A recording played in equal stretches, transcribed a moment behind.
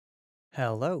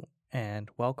Hello, and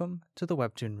welcome to the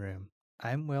Webtoon Room.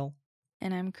 I'm Will,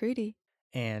 And I'm Crudy.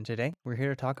 and today we're here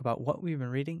to talk about what we've been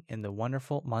reading in the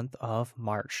wonderful month of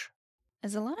March.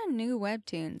 There's a lot of new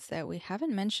webtoons that we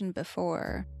haven't mentioned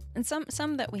before, and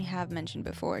some that we have mentioned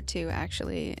before too,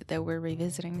 actually, that we're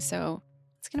revisiting, so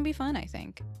it's gonna be fun, I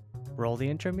think. Roll the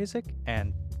intro music,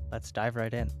 and let's dive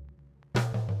right in.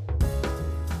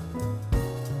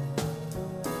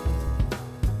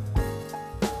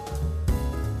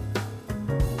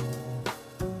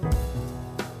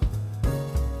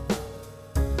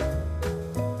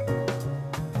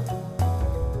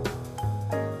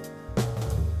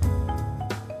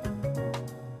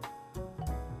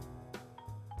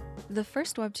 The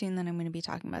first webtoon that I'm going to be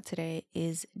talking about today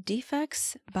is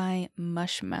Defects by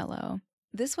Mushmello.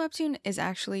 This webtoon is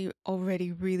actually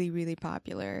already really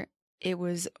popular. It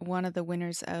was one of the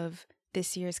winners of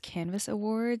this year's Canvas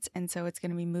Awards, and so it's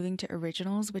going to be moving to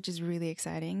originals, which is really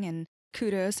exciting. And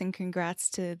kudos and congrats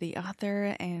to the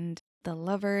author and the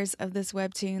lovers of this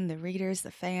webtoon, the readers,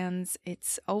 the fans.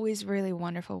 It's always really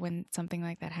wonderful when something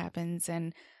like that happens,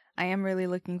 and I am really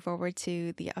looking forward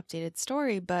to the updated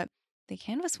story, but the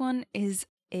Canvas one is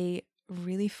a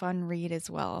really fun read as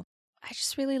well. I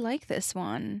just really like this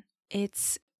one.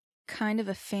 It's kind of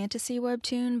a fantasy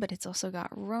webtoon, but it's also got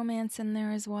romance in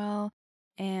there as well.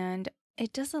 And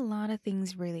it does a lot of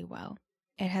things really well.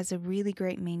 It has a really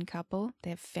great main couple.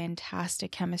 They have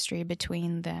fantastic chemistry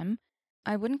between them.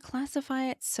 I wouldn't classify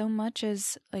it so much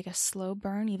as like a slow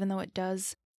burn, even though it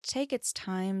does take its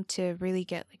time to really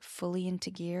get like fully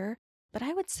into gear. But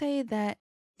I would say that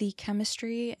the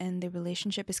chemistry and the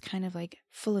relationship is kind of like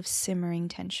full of simmering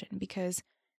tension because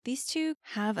these two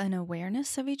have an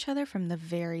awareness of each other from the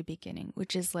very beginning,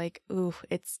 which is like, ooh,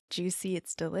 it's juicy,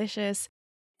 it's delicious.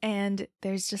 And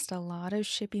there's just a lot of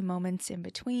shippy moments in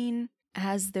between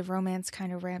as the romance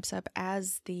kind of ramps up,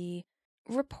 as the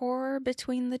rapport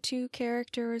between the two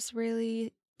characters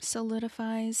really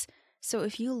solidifies. So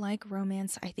if you like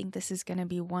romance, I think this is going to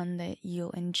be one that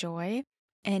you'll enjoy.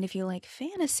 And if you like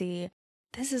fantasy,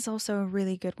 this is also a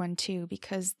really good one too,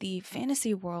 because the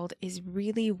fantasy world is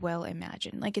really well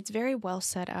imagined. Like, it's very well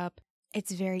set up.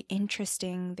 It's very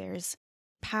interesting. There's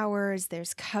powers,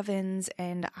 there's covens,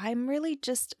 and I'm really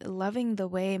just loving the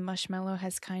way Mushmello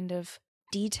has kind of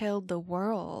detailed the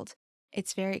world.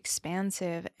 It's very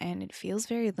expansive and it feels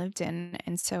very lived in,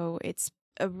 and so it's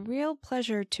a real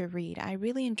pleasure to read. I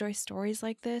really enjoy stories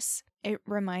like this. It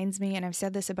reminds me, and I've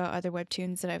said this about other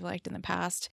webtoons that I've liked in the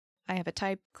past, I have a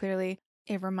type, clearly.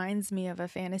 It reminds me of a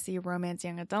fantasy romance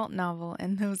young adult novel,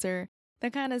 and those are the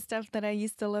kind of stuff that I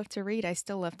used to love to read. I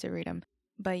still love to read them.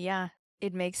 But yeah,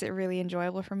 it makes it really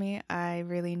enjoyable for me. I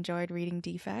really enjoyed reading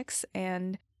Defects,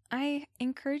 and I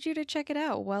encourage you to check it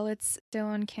out while it's still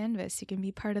on Canvas. You can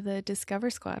be part of the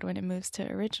Discover Squad when it moves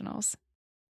to originals.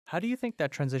 How do you think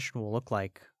that transition will look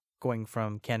like going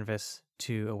from Canvas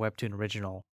to a Webtoon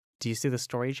original? Do you see the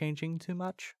story changing too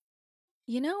much?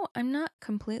 You know, I'm not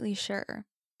completely sure.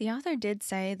 The author did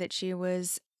say that she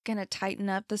was going to tighten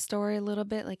up the story a little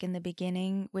bit, like in the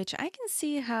beginning, which I can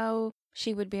see how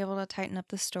she would be able to tighten up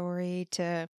the story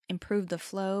to improve the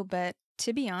flow. But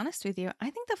to be honest with you, I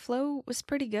think the flow was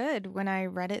pretty good when I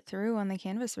read it through on the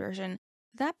Canvas version.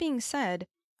 That being said,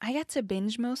 I got to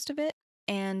binge most of it,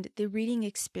 and the reading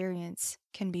experience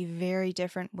can be very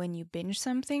different when you binge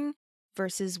something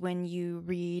versus when you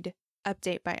read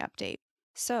update by update.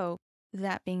 So,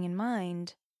 that being in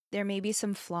mind, there may be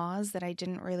some flaws that I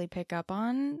didn't really pick up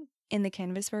on in the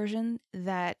Canvas version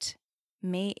that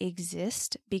may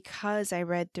exist because I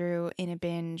read through in a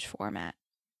binge format.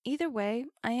 Either way,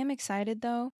 I am excited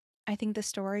though. I think the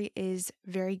story is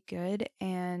very good,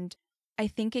 and I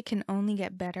think it can only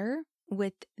get better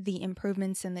with the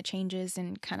improvements and the changes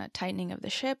and kind of tightening of the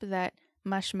ship that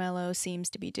Mushmello seems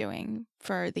to be doing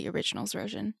for the originals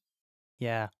version.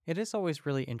 Yeah, it is always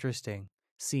really interesting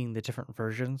seeing the different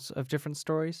versions of different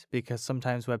stories, because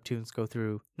sometimes webtoons go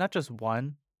through not just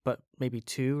one, but maybe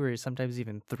two or sometimes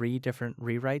even three different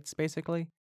rewrites, basically.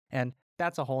 And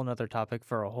that's a whole nother topic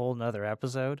for a whole nother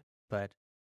episode, but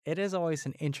it is always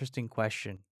an interesting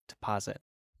question to posit.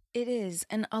 It is,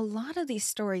 and a lot of these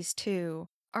stories, too,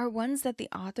 are ones that the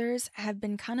authors have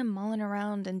been kind of mulling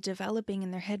around and developing in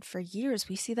their head for years.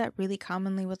 We see that really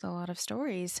commonly with a lot of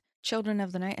stories. Children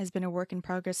of the Night has been a work in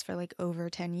progress for like over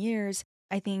 10 years.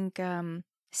 I think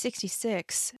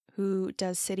 66, who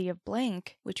does City of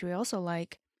Blank, which we also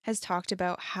like, has talked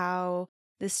about how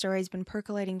this story's been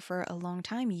percolating for a long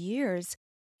time, years,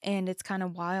 and it's kind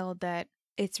of wild that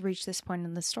it's reached this point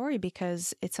in the story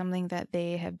because it's something that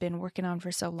they have been working on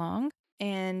for so long.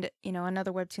 And, you know,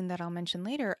 another webtoon that I'll mention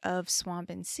later, of Swamp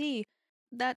and Sea,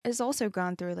 that has also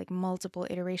gone through like multiple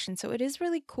iterations. So it is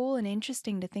really cool and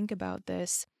interesting to think about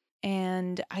this.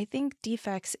 And I think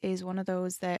Defects is one of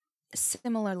those that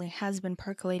similarly has been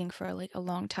percolating for like a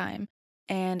long time.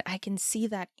 And I can see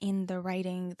that in the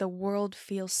writing. The world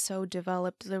feels so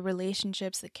developed, the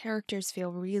relationships, the characters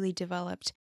feel really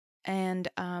developed, and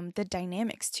the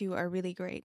dynamics too are really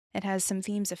great. It has some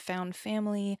themes of found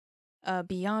family,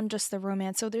 beyond just the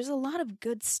romance. So there's a lot of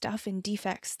good stuff in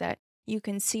Defects that you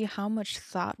can see how much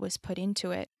thought was put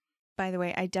into it. By the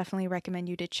way, I definitely recommend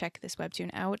you to check this webtoon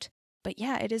out. But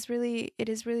yeah, it is really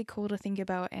cool to think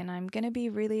about, and I'm gonna be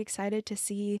really excited to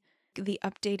see the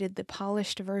updated, the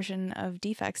polished version of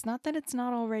Defects. Not that it's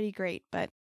not already great, but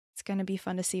it's gonna be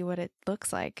fun to see what it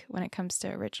looks like when it comes to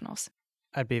originals.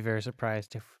 I'd be very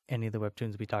surprised if any of the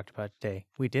webtoons we talked about today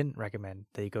we didn't recommend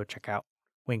that you go check out.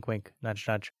 Wink, wink, nudge,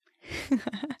 nudge.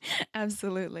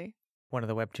 Absolutely. One of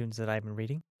the webtoons that I've been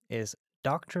reading is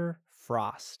Dr.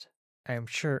 Frost. I'm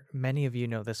sure many of you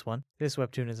know this one. This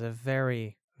webtoon is a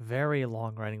very, very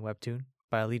long-running webtoon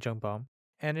by Lee Jung-baum,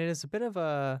 and it is a bit of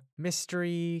a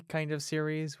mystery kind of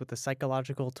series with a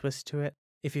psychological twist to it.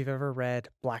 If you've ever read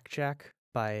Blackjack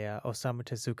by Osamu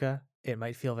Tezuka, it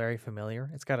might feel very familiar.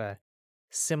 It's got a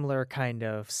similar kind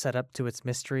of setup to its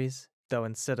mysteries, though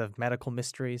instead of medical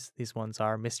mysteries, these ones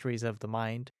are mysteries of the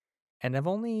mind. And I've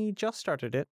only just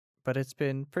started it, but it's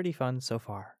been pretty fun so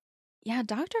far. Yeah,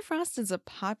 Dr. Frost is a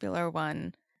popular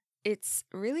one. It's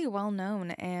really well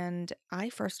known, and I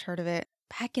first heard of it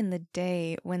back in the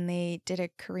day when they did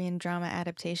a Korean drama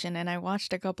adaptation, and I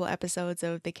watched a couple episodes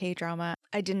of the K-drama.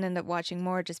 I didn't end up watching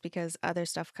more just because other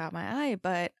stuff caught my eye,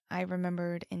 but I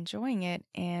remembered enjoying it,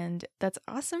 and that's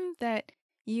awesome that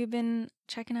you've been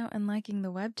checking out and liking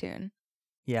the webtoon.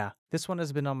 Yeah, this one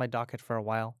has been on my docket for a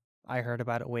while. I heard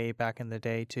about it way back in the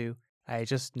day, too. I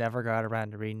just never got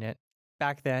around to reading it.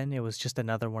 Back then, it was just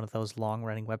another one of those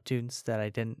long-running webtoons that I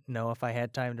didn't know if I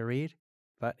had time to read.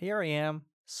 But here I am,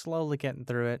 slowly getting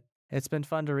through it. It's been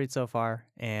fun to read so far,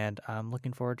 and I'm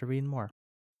looking forward to reading more.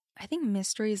 I think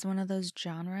mystery is one of those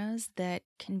genres that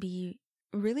can be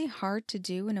really hard to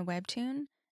do in a webtoon.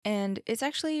 And it's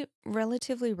actually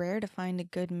relatively rare to find a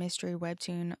good mystery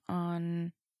webtoon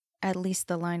on at least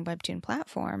the Line Webtoon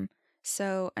platform.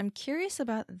 So I'm curious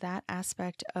about that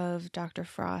aspect of Dr.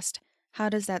 Frost. How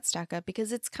does that stack up?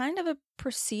 Because it's kind of a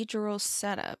procedural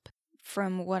setup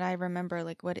from what I remember,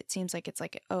 like what it seems like it's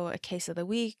like, oh, a case of the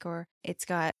week, or it's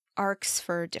got arcs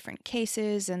for different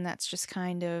cases, and that's just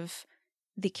kind of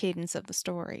the cadence of the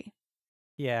story.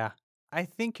 Yeah, I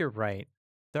think you're right.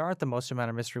 There aren't the most amount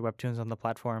of mystery webtoons on the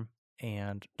platform,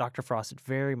 and Dr. Frost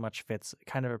very much fits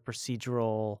kind of a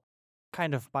procedural,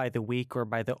 kind of by the week or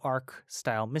by the arc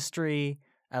style mystery,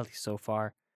 at least so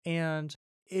far. And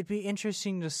it'd be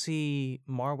interesting to see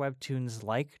more webtoons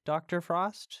like Dr.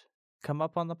 Frost come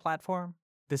up on the platform.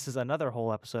 This is another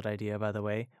whole episode idea, by the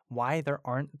way, why there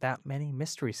aren't that many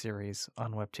mystery series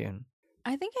on Webtoon.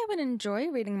 I think I would enjoy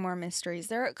reading more mysteries.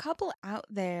 There are a couple out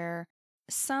there,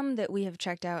 some that we have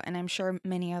checked out, and I'm sure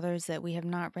many others that we have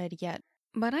not read yet.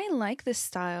 But I like this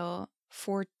style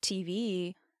for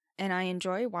TV, and I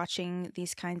enjoy watching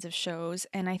these kinds of shows,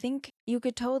 and I think you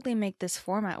could totally make this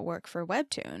format work for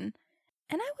Webtoon.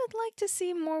 And I would like to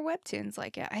see more Webtoons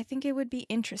like it. I think it would be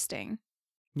interesting.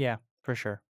 Yeah, for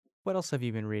sure. What else have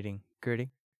you been reading,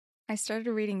 Gertie? I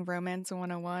started reading Romance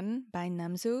 101 by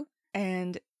Namzu,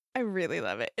 and I really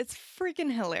love it. It's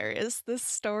freaking hilarious. This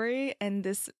story and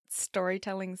this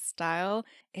storytelling style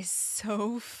is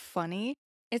so funny.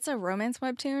 It's a romance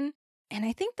webtoon, and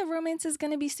I think the romance is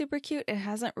going to be super cute. It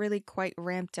hasn't really quite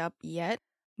ramped up yet,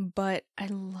 but I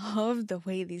love the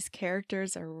way these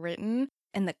characters are written,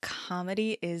 and the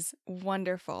comedy is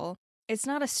wonderful. It's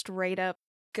not a straight up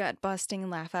gut busting,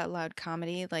 laugh out loud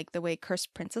comedy like the way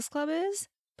Cursed Princess Club is,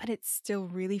 but it's still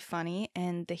really funny,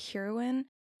 and the heroine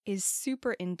is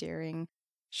super endearing.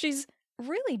 She's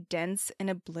really dense and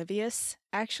oblivious,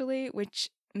 actually, which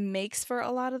makes for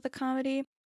a lot of the comedy.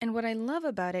 And what I love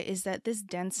about it is that this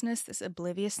denseness, this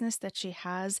obliviousness that she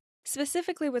has,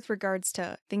 specifically with regards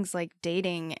to things like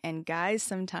dating and guys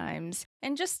sometimes,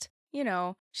 and just,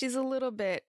 she's a little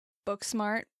bit book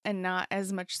smart and not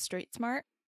as much street smart.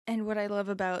 And what I love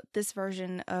about this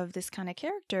version of this kind of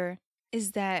character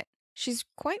is that she's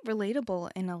quite relatable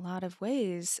in a lot of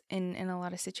ways, in a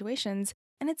lot of situations.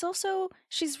 And it's also,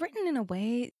 she's written in a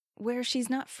way where she's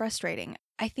not frustrating.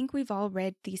 I think we've all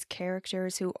read these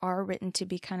characters who are written to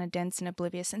be kind of dense and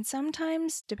oblivious. And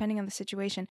sometimes, depending on the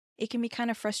situation, it can be kind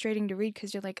of frustrating to read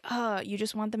because you're like, you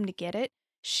just want them to get it.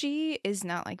 She is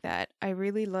not like that. I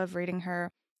really love reading her.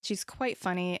 She's quite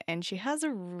funny, and she has a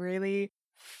really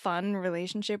fun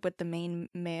relationship with the main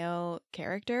male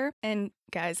character. And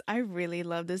guys, I really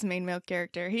love this main male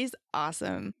character. He's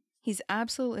awesome. He's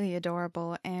absolutely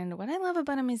adorable. And what I love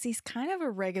about him is he's kind of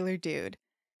a regular dude.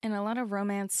 In a lot of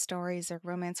romance stories or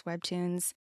romance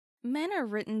webtoons, men are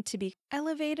written to be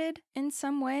elevated in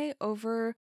some way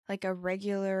over like a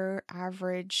regular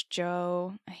average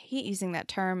Joe. I hate using that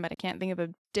term, but I can't think of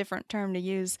a different term to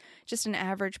use. Just an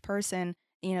average person.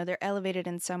 You know, they're elevated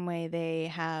in some way. They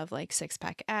have like six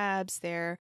pack abs.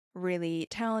 They're really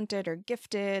talented or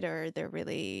gifted, or they're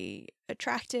really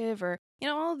attractive, or, you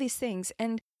know, all of these things.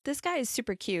 And this guy is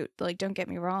super cute. Like, don't get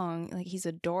me wrong. Like, he's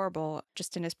adorable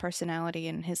just in his personality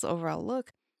and his overall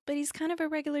look. But he's kind of a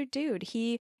regular dude.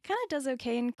 He kind of does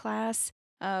okay in class,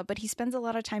 but he spends a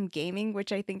lot of time gaming,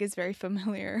 which I think is very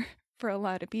familiar for a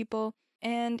lot of people.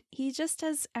 And he just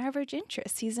has average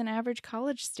interests. He's an average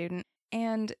college student.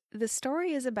 And the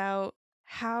story is about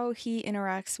how he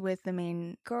interacts with the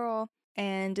main girl.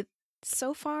 And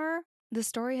so far, the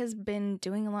story has been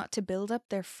doing a lot to build up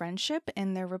their friendship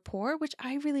and their rapport, which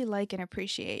I really like and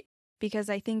appreciate, because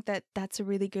I think that that's a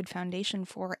really good foundation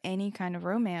for any kind of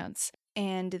romance.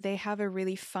 And they have a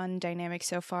really fun dynamic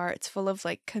so far. It's full of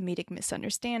like comedic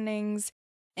misunderstandings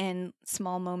and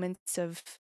small moments of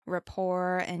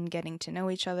rapport and getting to know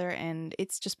each other. And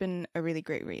it's just been a really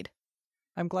great read.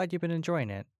 I'm glad you've been enjoying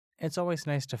it. It's always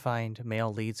nice to find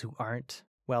male leads who aren't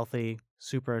wealthy,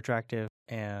 super attractive,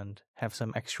 and have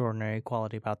some extraordinary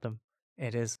quality about them.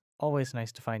 It is always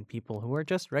nice to find people who are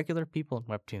just regular people in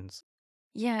webtoons.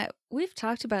 Yeah, we've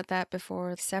talked about that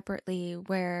before separately,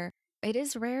 where it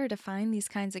is rare to find these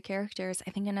kinds of characters.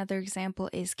 I think another example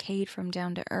is Cade from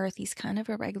Down to Earth. He's kind of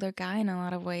a regular guy in a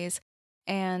lot of ways,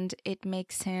 and it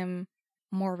makes him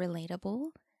more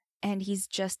relatable. And he's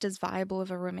just as viable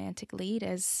of a romantic lead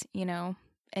as, you know,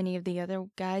 any of the other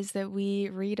guys that we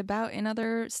read about in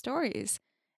other stories.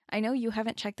 I know you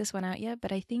haven't checked this one out yet,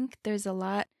 but I think there's a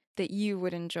lot that you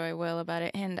would enjoy, Will, about it.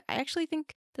 And I actually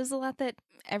think there's a lot that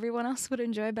everyone else would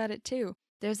enjoy about it too.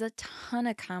 There's a ton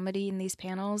of comedy in these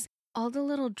panels. All the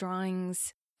little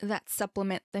drawings that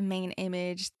supplement the main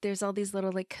image. There's all these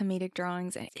little like comedic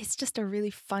drawings, and it's just a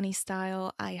really funny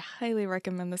style. I highly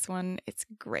recommend this one. It's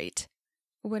great.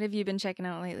 What have you been checking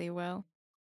out lately, Will?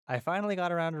 I finally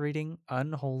got around to reading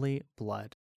Unholy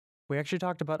Blood. We actually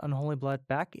talked about Unholy Blood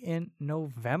back in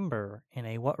November in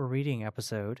a What We're Reading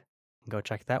episode. Go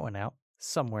check that one out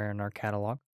somewhere in our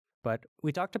catalog. But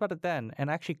we talked about it then, and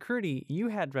actually, Crudy, you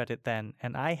had read it then,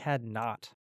 and I had not.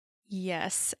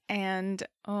 Yes, and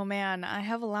oh man, I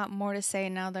have a lot more to say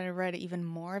now that I read even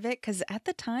more of it, because at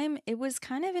the time, it was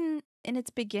kind of in its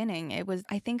beginning. It was,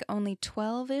 I think, only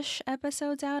 12-ish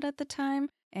episodes out at the time,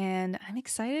 and I'm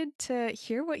excited to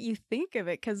hear what you think of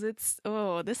it, because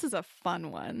this is a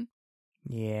fun one.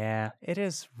 Yeah, it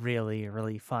is really,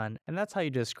 really fun, and that's how you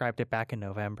described it back in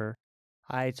November.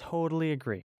 I totally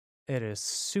agree. It is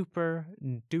super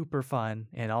duper fun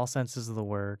in all senses of the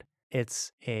word.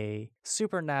 It's a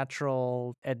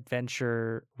supernatural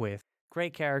adventure with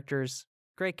great characters,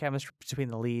 great chemistry between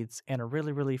the leads, and a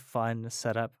really, really fun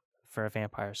setup for a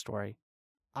vampire story.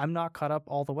 I'm not caught up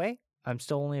all the way. I'm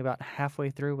still only about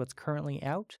halfway through what's currently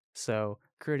out. So,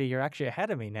 Crudy, you're actually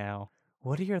ahead of me now.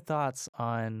 What are your thoughts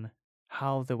on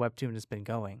how the webtoon has been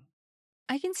going?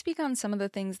 I can speak on some of the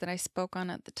things that I spoke on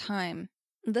at the time.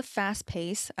 The fast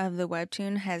pace of the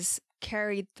webtoon has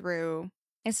carried through.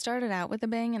 It started out with a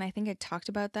bang, and I think I talked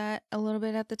about that a little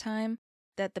bit at the time,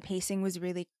 that the pacing was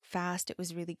really fast, it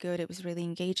was really good, it was really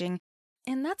engaging.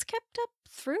 And that's kept up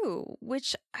through,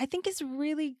 which I think is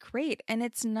really great, and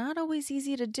it's not always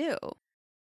easy to do.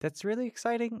 That's really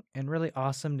exciting and really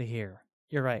awesome to hear.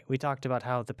 You're right. We talked about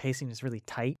how the pacing is really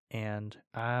tight, and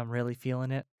I'm really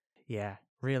feeling it. Yeah,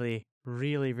 really,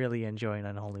 really, really enjoying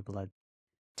Unholy Blood.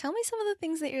 Tell me some of the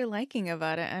things that you're liking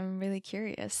about it. I'm really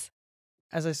curious.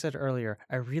 As I said earlier,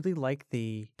 I really like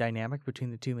the dynamic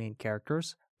between the two main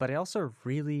characters, but I also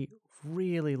really,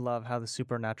 really love how the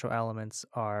supernatural elements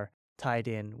are tied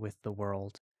in with the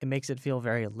world. It makes it feel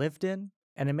very lived in,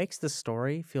 and it makes the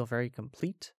story feel very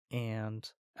complete. And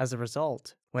as a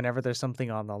result, whenever there's something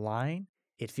on the line,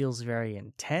 it feels very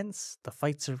intense. The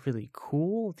fights are really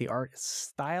cool. The art is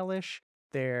stylish.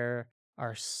 There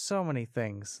are so many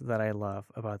things that I love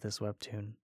about this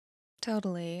webtoon.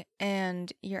 Totally.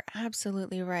 And you're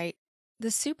absolutely right. The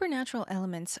supernatural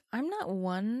elements, I'm not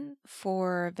one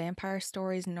for vampire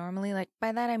stories normally. Like,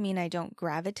 by that I mean I don't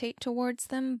gravitate towards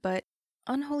them, but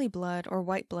Unholy Blood, or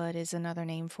White Blood is another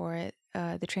name for it,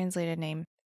 the translated name,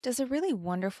 does a really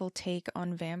wonderful take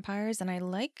on vampires. And I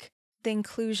like the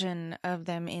inclusion of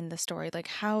them in the story, like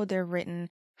how they're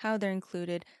written, how they're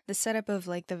included, the setup of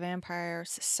like the vampire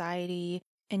society,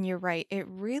 And you're right, it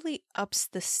really ups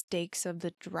the stakes of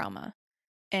the drama.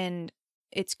 And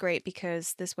it's great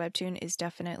because this webtoon is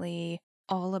definitely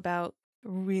all about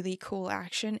really cool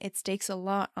action. It stakes a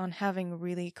lot on having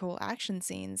really cool action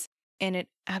scenes, and it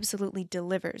absolutely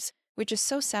delivers, which is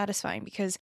so satisfying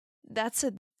because that's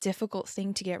a difficult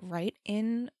thing to get right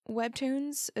in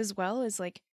webtoons, as well as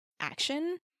like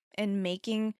action and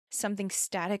making something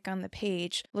static on the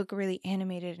page look really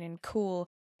animated and cool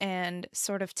and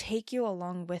sort of take you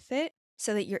along with it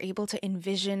so that you're able to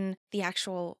envision the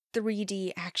actual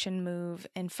 3D action move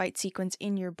and fight sequence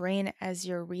in your brain as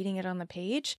you're reading it on the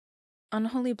page.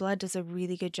 Unholy Blood does a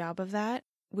really good job of that,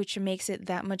 which makes it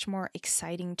that much more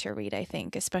exciting to read, I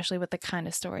think, especially with the kind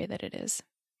of story that it is.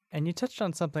 And you touched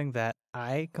on something that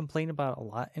I complain about a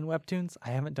lot in webtoons. I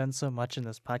haven't done so much in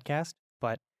this podcast,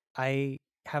 but I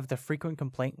have the frequent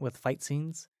complaint with fight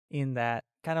scenes in that,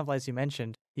 kind of as you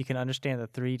mentioned, you can understand the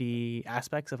 3D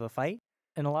aspects of a fight.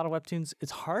 In a lot of webtoons,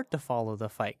 it's hard to follow the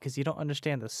fight because you don't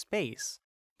understand the space.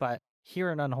 But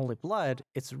here in Unholy Blood,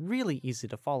 it's really easy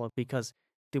to follow because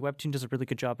the webtoon does a really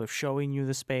good job of showing you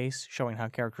the space, showing how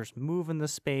characters move in the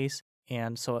space,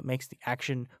 and so it makes the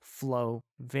action flow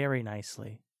very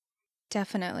nicely.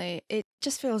 Definitely. It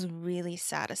just feels really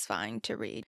satisfying to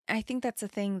read. I think that's a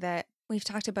thing that we've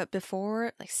talked about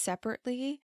before, like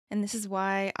separately. And this is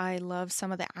why I love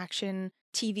some of the action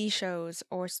TV shows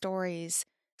or stories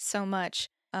so much.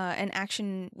 And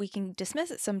action, we can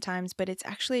dismiss it sometimes, but it's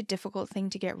actually a difficult thing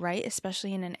to get right,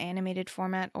 especially in an animated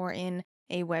format or in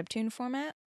a webtoon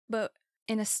format. But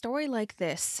in a story like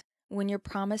this, when you're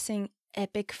promising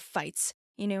epic fights,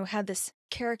 have this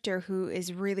character who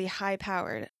is really high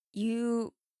powered,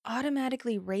 you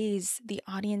automatically raise the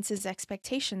audience's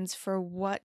expectations for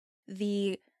what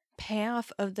the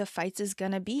payoff of the fights is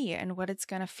going to be and what it's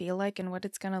going to feel like and what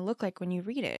it's going to look like when you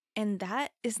read it. And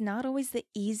that is not always the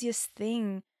easiest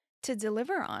thing to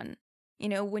deliver on.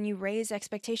 When you raise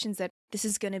expectations that this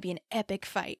is going to be an epic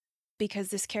fight because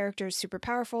this character is super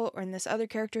powerful or this other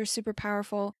character is super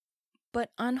powerful,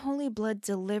 but Unholy Blood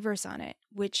delivers on it,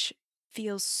 which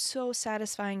feels so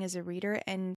satisfying as a reader,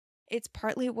 and it's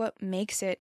partly what makes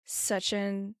it such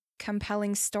a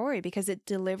compelling story because it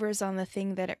delivers on the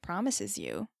thing that it promises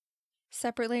you.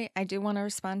 Separately, I do want to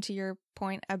respond to your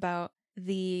point about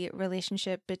the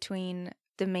relationship between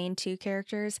the main two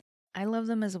characters. I love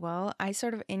them as well. I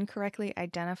sort of incorrectly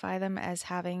identify them as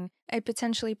having a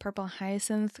potentially purple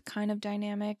hyacinth kind of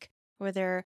dynamic where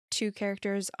they're two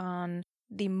characters on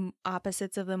the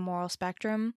opposites of the moral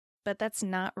spectrum, but that's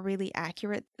not really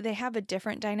accurate. They have a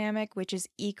different dynamic, which is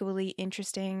equally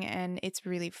interesting, and it's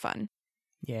really fun.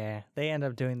 Yeah, they end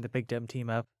up doing the big dumb team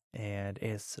up, and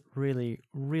it's really,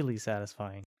 really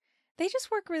satisfying. They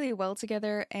just work really well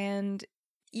together, and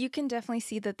you can definitely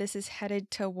see that this is headed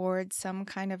towards some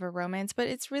kind of a romance, but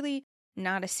it's really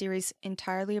not a series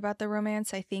entirely about the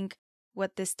romance. I think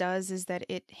what this does is that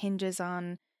it hinges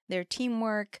on their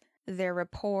teamwork, their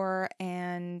rapport,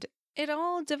 and it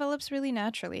all develops really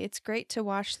naturally. It's great to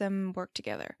watch them work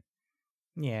together.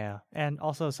 Yeah, and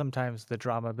also sometimes the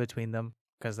drama between them,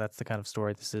 because that's the kind of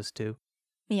story this is too.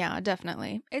 Yeah,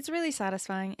 definitely. It's really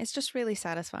satisfying. It's just really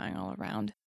satisfying all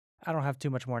around. I don't have too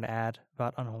much more to add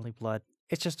about Unholy Blood.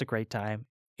 It's just a great time.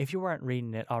 If you aren't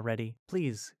reading it already,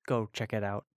 please go check it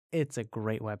out. It's a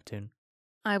great webtoon.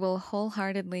 I will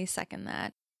wholeheartedly second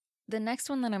that. The next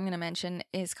one that I'm going to mention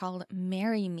is called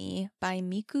Marry Me by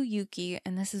Miku Yuki,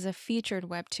 and this is a featured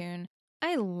webtoon.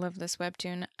 I love this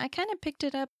webtoon. I kind of picked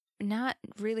it up not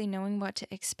really knowing what to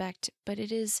expect, but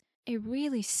it is a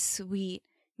really sweet,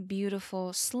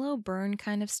 beautiful, slow burn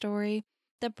kind of story.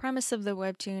 The premise of the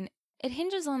webtoon, it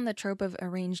hinges on the trope of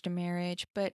arranged marriage,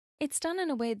 but it's done in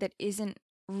a way that isn't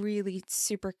really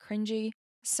super cringy.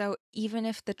 So even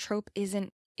if the trope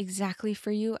isn't exactly for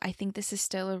you, I think this is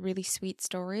still a really sweet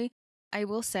story. I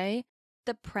will say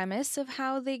the premise of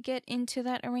how they get into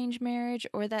that arranged marriage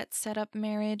or that setup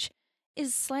marriage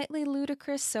is slightly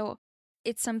ludicrous, so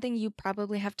it's something you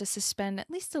probably have to suspend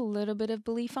at least a little bit of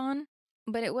belief on,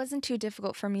 but it wasn't too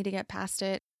difficult for me to get past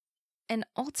it. And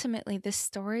ultimately, this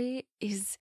story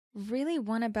is really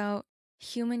one about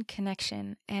human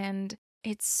connection, and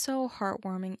it's so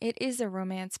heartwarming. It is a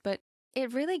romance, but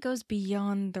it really goes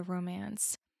beyond the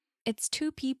romance. It's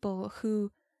two people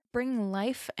who bring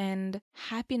life and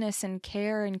happiness and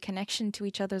care and connection to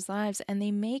each other's lives, and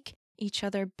they make each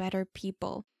other better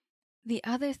people. The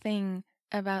other thing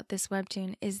about this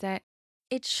webtoon is that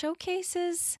it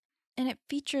showcases and it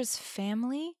features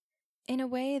family in a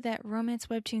way that romance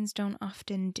webtoons don't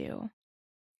often do.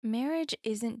 Marriage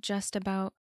isn't just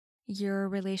about your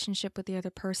relationship with the other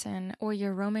person or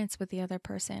your romance with the other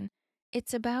person.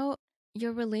 It's about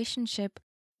your relationship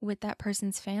with that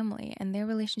person's family and their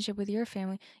relationship with your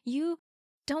family. You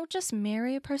don't just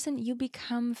marry a person, you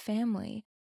become family.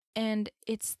 And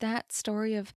it's that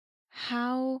story of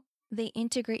how they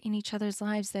integrate in each other's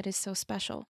lives that is so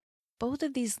special. Both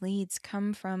of these leads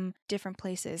come from different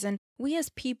places, and we as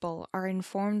people are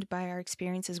informed by our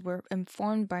experiences. We're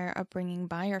informed by our upbringing,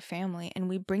 by our family, and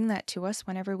we bring that to us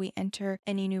whenever we enter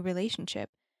any new relationship.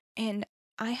 And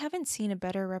I haven't seen a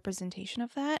better representation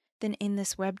of that than in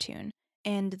this webtoon.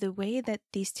 And the way that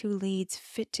these two leads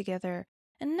fit together,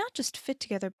 and not just fit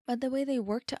together, but the way they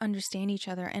work to understand each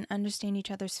other and understand each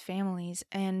other's families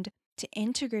and to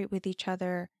integrate with each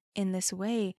other in this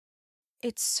way,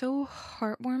 it's so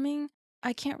heartwarming.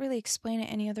 I can't really explain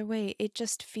it any other way. It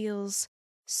just feels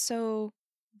so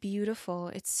beautiful.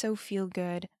 It's so feel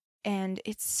good. And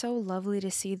it's so lovely to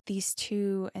see these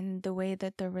two and the way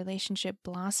that their relationship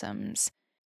blossoms.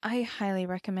 I highly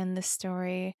recommend this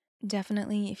story.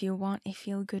 Definitely, if you want a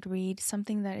feel good read,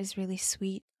 something that is really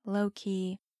sweet, low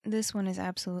key, this one is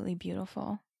absolutely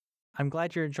beautiful. I'm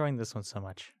glad you're enjoying this one so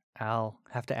much. I'll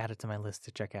have to add it to my list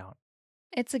to check out.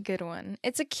 It's a good one.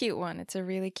 It's a cute one. It's a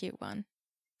really cute one.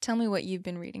 Tell me what you've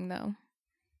been reading, though.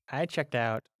 I checked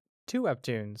out 2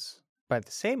 webtoons by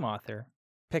the same author,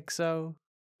 Pizzo.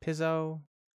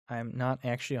 I'm not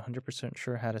actually 100%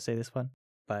 sure how to say this one,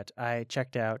 but I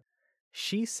checked out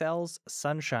She Sells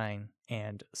Sunshine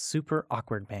and Super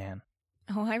Awkward Man.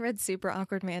 Oh, I read Super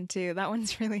Awkward Man too. That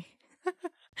one's really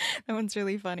that one's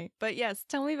really funny. But yes,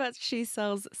 tell me about She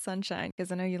Sells Sunshine,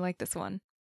 because I know you like this one.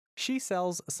 She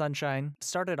Sells Sunshine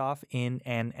started off in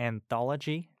an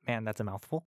anthology. Man, that's a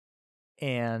mouthful.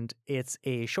 And it's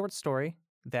a short story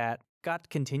that got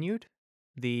continued.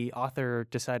 The author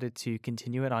decided to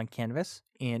continue it on Canvas,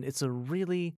 and it's a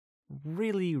really,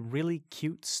 really, really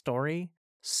cute story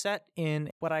set in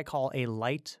what I call a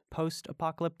light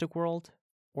post-apocalyptic world,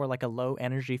 or like a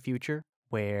low-energy future,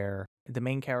 where the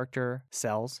main character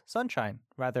sells sunshine.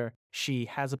 Rather, she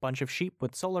has a bunch of sheep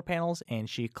with solar panels, and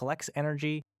she collects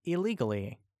energy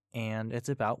illegally, and it's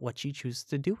about what she chooses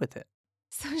to do with it.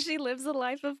 So she lives a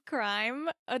life of crime,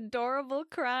 adorable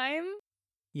crime.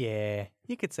 Yeah,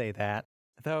 you could say that.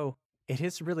 Though, it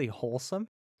is really wholesome,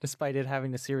 despite it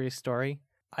having a serious story.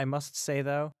 I must say,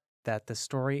 though, that the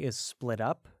story is split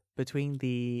up between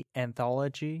the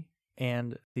anthology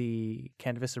and the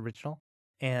Canvas original.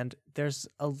 And there's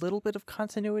a little bit of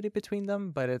continuity between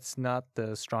them, but it's not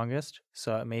the strongest,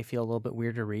 so it may feel a little bit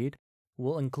weird to read.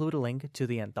 We'll include a link to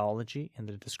the anthology in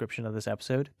the description of this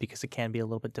episode because it can be a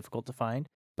little bit difficult to find,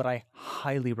 but I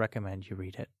highly recommend you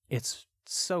read it. It's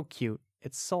so cute,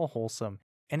 it's so wholesome,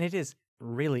 and it is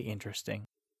really interesting.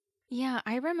 Yeah,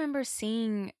 I remember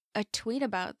seeing a tweet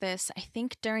about this, I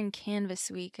think during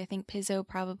Canvas Week. I think Pizzo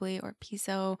probably, or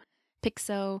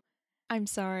Pixo. I'm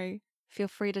sorry. Feel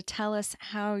free to tell us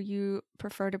how you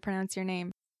prefer to pronounce your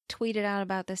name. Tweeted out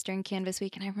about this during Canvas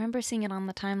Week, and I remember seeing it on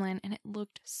the timeline, and it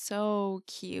looked so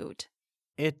cute.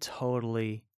 It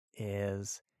totally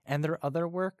is. And their other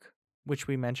work, which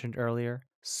we mentioned earlier,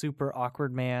 Super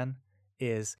Awkward Man,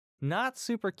 is not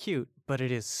super cute, but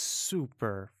it is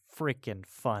super freaking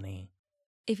funny.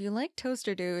 If you like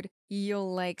Toaster Dude,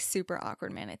 you'll like Super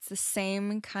Awkward Man. It's the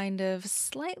same kind of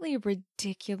slightly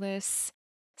ridiculous,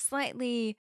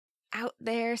 slightly out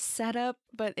there setup,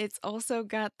 but it's also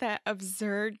got that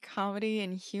absurd comedy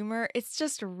and humor. It's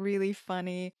just really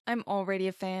funny. I'm already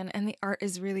a fan, and the art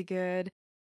is really good.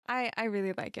 I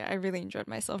really like it. I really enjoyed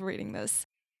myself reading this.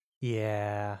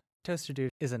 Yeah, Toaster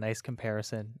Dude is a nice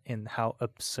comparison in how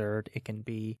absurd it can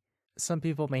be. Some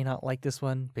people may not like this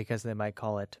one because they might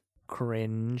call it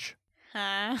cringe.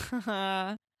 Ha ha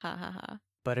ha ha ha.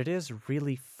 But it is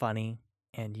really funny,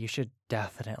 and you should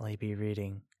definitely be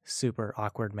reading Super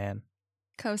Awkward Man.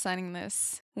 Co-signing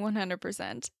this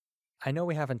 100%. I know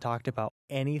we haven't talked about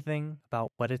anything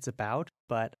about what it's about,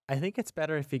 but I think it's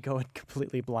better if you go in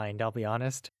completely blind, I'll be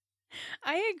honest.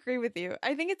 I agree with you.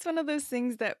 I think it's one of those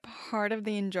things that part of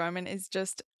the enjoyment is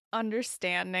just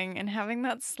understanding and having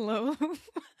that slow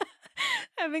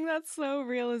having that slow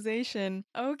realization.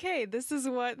 Okay, this is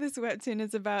what this webtoon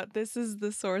is about. This is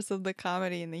the source of the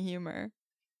comedy and the humor.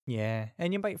 Yeah,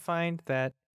 and you might find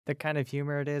that the kind of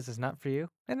humor it is not for you,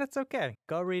 and that's okay.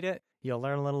 Go read it. You'll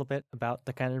learn a little bit about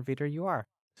the kind of reader you are.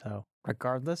 So,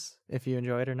 regardless if you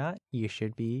enjoy it or not, you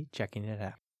should be checking it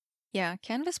out. Yeah,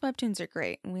 Canvas webtoons are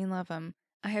great. We love them.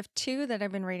 I have 2 that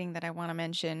I've been reading that I want to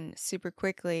mention super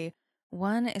quickly.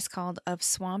 One is called Of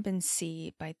Swamp and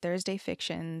Sea by Thursday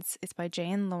Fictions. It's by Jay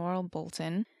and Laurel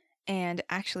Bolton. And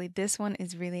actually, this one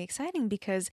is really exciting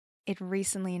because it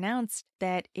recently announced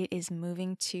that it is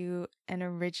moving to an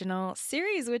original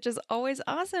series, which is always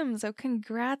awesome. So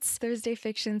congrats, Thursday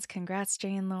Fictions. Congrats,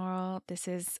 Jay and Laurel. This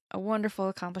is a wonderful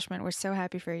accomplishment. We're so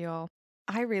happy for you all.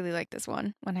 I really liked this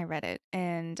one when I read it,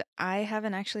 and I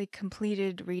haven't actually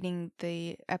completed reading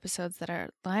the episodes that are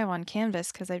live on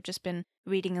Canvas because I've just been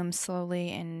reading them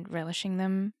slowly and relishing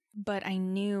them. But I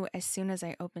knew as soon as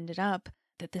I opened it up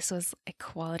that this was a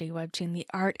quality webtoon. The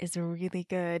art is really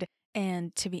good.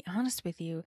 And to be honest with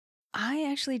you, I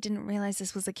actually didn't realize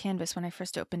this was a Canvas when I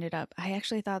first opened it up. I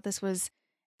actually thought this was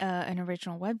an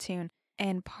original webtoon.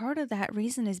 And part of that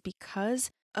reason is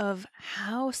because of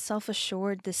how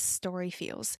self-assured this story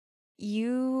feels.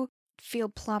 You feel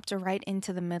plopped right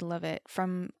into the middle of it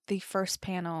from the first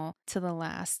panel to the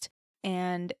last.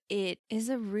 And it is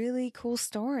a really cool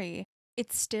story.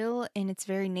 It's still in its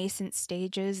very nascent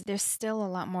stages. There's still a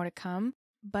lot more to come.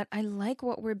 But I like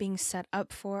what we're being set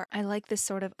up for. I like this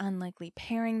sort of unlikely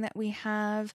pairing that we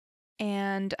have.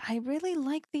 And I really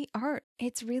like the art.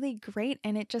 It's really great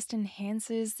and it just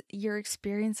enhances your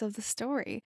experience of the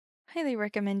story. Highly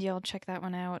recommend y'all check that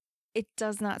one out. It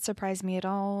does not surprise me at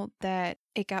all that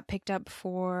it got picked up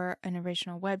for an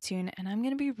original webtoon, and I'm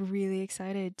going to be really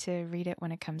excited to read it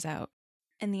when it comes out.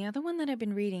 And the other one that I've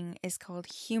been reading is called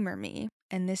Humor Me,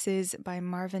 and this is by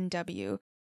Marvin W.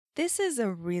 This is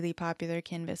a really popular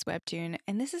Canvas webtoon,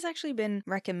 and this has actually been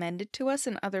recommended to us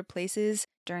in other places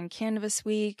during Canvas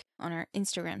Week, on our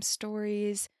Instagram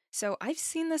stories. So I've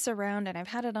seen this around and I've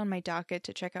had it on my docket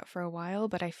to check out for a while,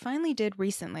 but I finally did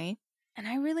recently, and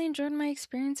I really enjoyed my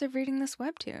experience of reading this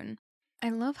webtoon.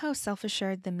 I love how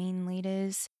self-assured the main lead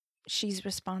is. She's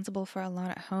responsible for a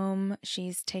lot at home,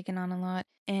 she's taken on a lot,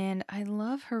 and I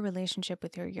love her relationship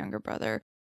with her younger brother,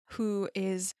 who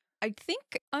is, I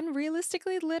think,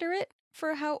 unrealistically literate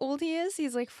for how old he is.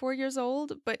 He's like 4 years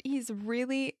old, but he's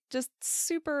really just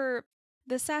super.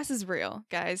 The sass is real,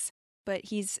 guys. But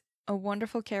he's a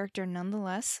wonderful character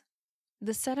nonetheless.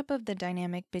 The setup of the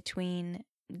dynamic between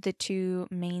the two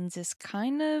mains is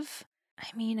kind of,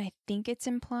 I think it's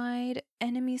implied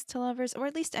enemies to lovers, or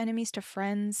at least enemies to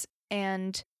friends.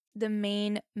 And the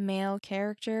main male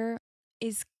character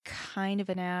is kind of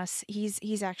an ass. He's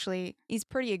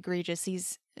pretty egregious.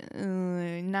 He's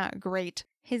not great.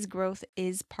 His growth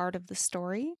is part of the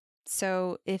story.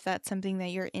 So if that's something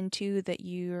that you're into, that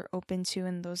you're open to,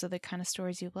 and those are the kind of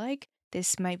stories you like,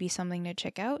 this might be something to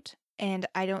check out. And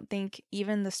I don't think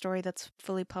even the story that's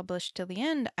fully published till the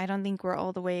end, I don't think we're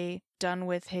all the way done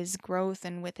with his growth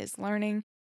and with his learning.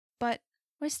 But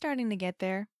we're starting to get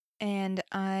there. And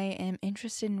I am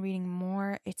interested in reading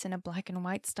more. It's in a black and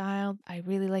white style. I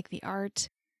really like the art.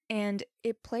 And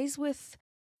it plays with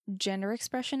gender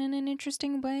expression in an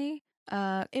interesting way.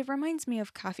 It reminds me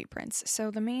of Coffee Prince.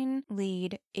 So the main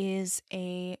lead is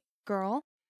a girl,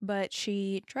 but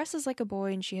she dresses like a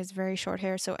boy and she has very short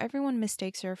hair, so everyone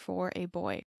mistakes her for a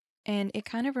boy. And it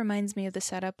kind of reminds me of the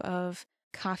setup of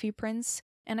Coffee Prince.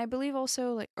 And I believe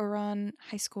also like Uran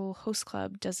High School Host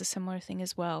Club does a similar thing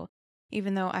as well.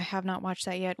 Even though I have not watched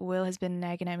that yet, Will has been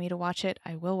nagging at me to watch it.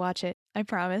 I will watch it, I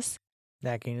promise.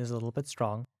 Nagging is a little bit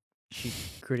strong.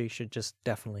 Crudy should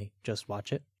definitely just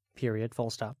watch it. Period. Full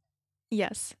stop.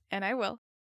 Yes, and I will.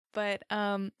 But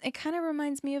it kind of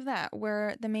reminds me of that,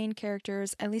 where the main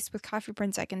characters, at least with Coffee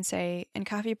Prince, I can say, and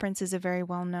Coffee Prince is a very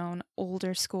well-known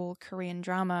older school Korean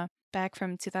drama back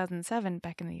from 2007,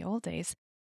 back in the old days,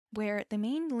 where the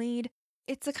main lead,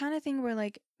 it's the kind of thing where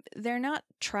like they're not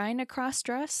trying to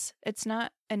cross-dress, it's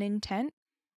not an intent,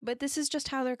 but this is just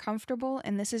how they're comfortable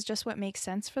and this is just what makes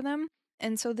sense for them.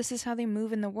 And so this is how they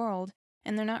move in the world,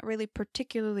 and they're not really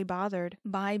particularly bothered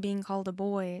by being called a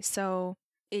boy, so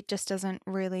it just doesn't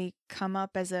really come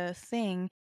up as a thing.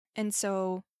 And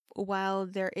so while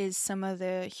there is some of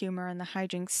the humor and the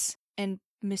hijinks and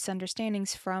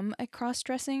misunderstandings from a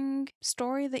cross-dressing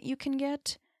story that you can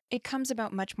get, it comes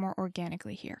about much more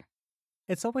organically here.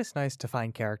 It's always nice to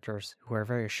find characters who are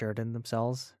very assured in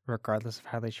themselves, regardless of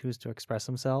how they choose to express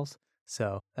themselves.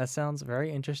 So that sounds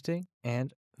very interesting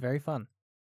and very fun.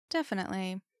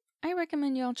 Definitely. I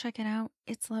recommend you all check it out.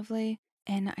 It's lovely.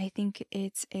 And I think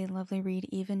it's a lovely read,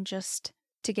 even just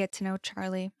to get to know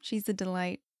Charlie. She's a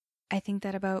delight. I think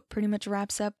that about pretty much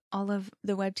wraps up all of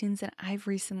the webtoons that I've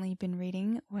recently been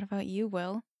reading. What about you,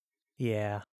 Will?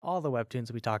 Yeah, all the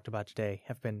webtoons we talked about today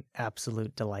have been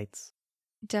absolute delights.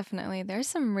 Definitely. There's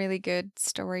some really good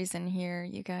stories in here,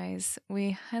 you guys.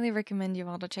 We highly recommend you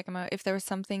all to check them out. If there was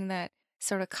something that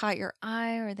sort of caught your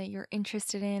eye or that you're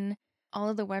interested in, all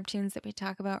of the webtoons that we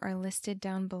talk about are listed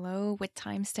down below with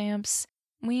timestamps.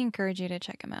 We encourage you to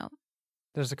check them out.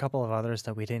 There's a couple of others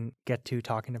that we didn't get to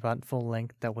talking about in full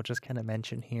length that we'll just kind of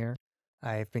mention here.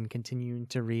 I've been continuing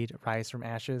to read Rise from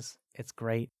Ashes. It's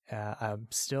great. I'm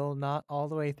still not all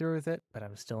the way through with it, but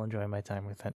I'm still enjoying my time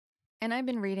with it. And I've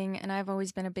been reading, and I've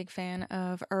always been a big fan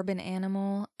of Urban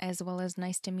Animal as well as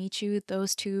Nice to Meet You.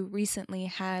 Those two recently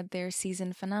had their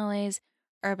season finales.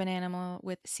 Urban Animal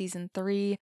with season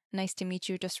 3. Nice to Meet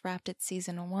You just wrapped its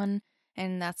season 1.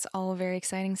 And that's all very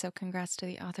exciting, so congrats to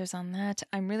the authors on that.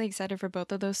 I'm really excited for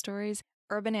both of those stories.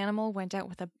 Urban Animal went out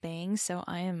with a bang, so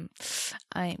I am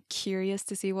curious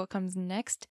to see what comes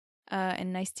next.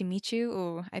 And Nice to Meet You.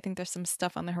 Ooh, I think there's some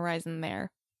stuff on the horizon there.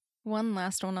 One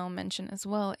last one I'll mention as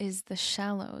well is The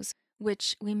Shallows,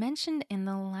 which we mentioned in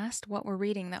the last What We're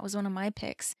Reading. That was one of my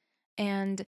picks.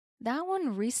 And that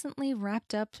one recently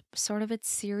wrapped up sort of its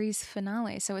series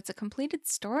finale. So it's a completed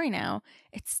story now.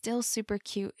 It's still super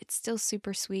cute. It's still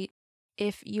super sweet.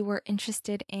 If you were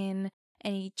interested in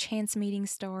any chance meeting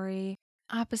story,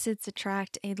 opposites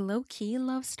attract, a low-key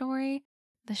love story,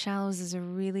 The Shallows is a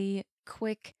really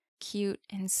quick, cute,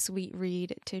 and sweet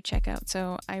read to check out.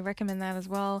 So I recommend that as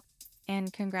well.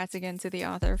 And congrats again to the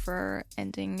author for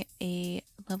ending a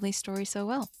lovely story so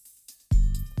well.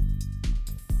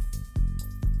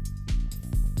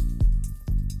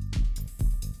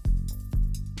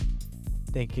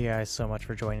 Thank you guys so much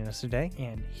for joining us today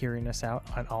and hearing us out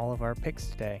on all of our picks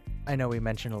today. I know we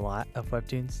mentioned a lot of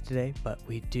webtoons today, but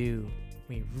we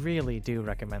really do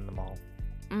recommend them all.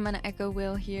 I'm going to echo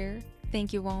Will here.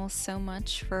 Thank you all so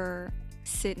much for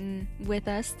sitting with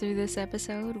us through this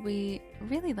episode. We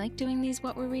really like doing these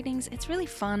What We're Readings. It's really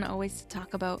fun always to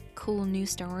talk about cool new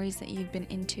stories that you've been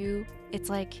into. It's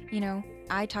like,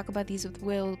 I talk about these with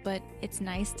Will, but it's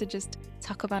nice to just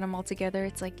talk about them all together.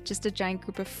 It's like just a giant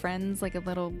group of friends, like a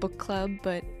little book club,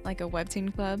 but like a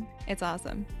webtoon club. It's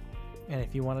awesome. And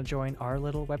if you want to join our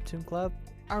little webtoon club,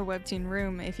 our webtoon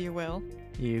room, if you will,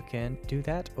 you can do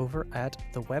that over at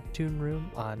the Webtoon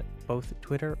Room on both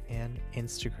Twitter and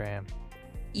Instagram.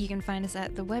 You can find us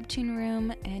at the Webtoon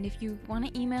Room, and if you want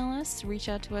to email us, reach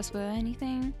out to us with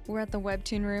anything, we're at the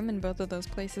Webtoon Room in both of those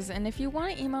places. And if you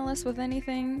want to email us with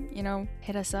anything,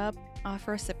 hit us up,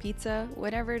 offer us a pizza,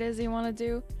 whatever it is you want to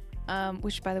do,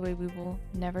 which, by the way, we will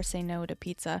never say no to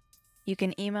pizza. You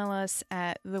can email us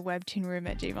at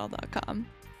thewebtoonroom@gmail.com.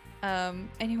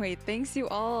 Anyway, thanks you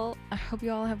all. I hope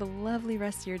you all have a lovely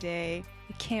rest of your day.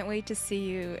 We can't wait to see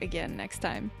you again next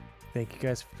time. Thank you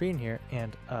guys for being here,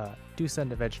 and do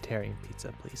send a vegetarian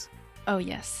pizza, please. Oh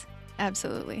yes,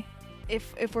 absolutely.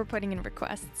 If we're putting in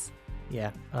requests.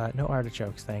 Yeah, no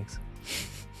artichokes, thanks.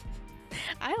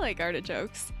 I like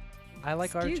artichokes. I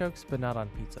like artichokes, but not on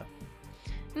pizza.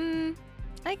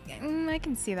 I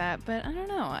can see that, but I don't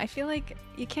know. I feel like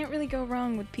you can't really go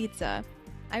wrong with pizza.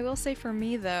 I will say for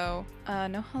me though,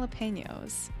 no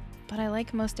jalapenos, but I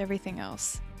like most everything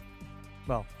else.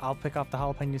 Well, I'll pick off the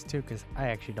jalapenos too, because I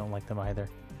actually don't like them either.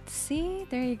 See?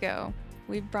 There you go.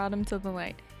 We've brought them to the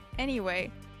light.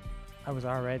 Anyway. I was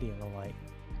already in the light.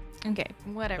 Okay,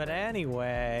 whatever. But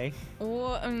anyway.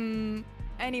 Well,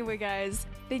 anyway, guys,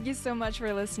 thank you so much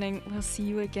for listening. We'll see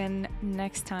you again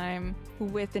next time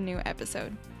with a new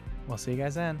episode. We'll see you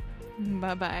guys then.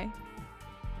 Bye-bye.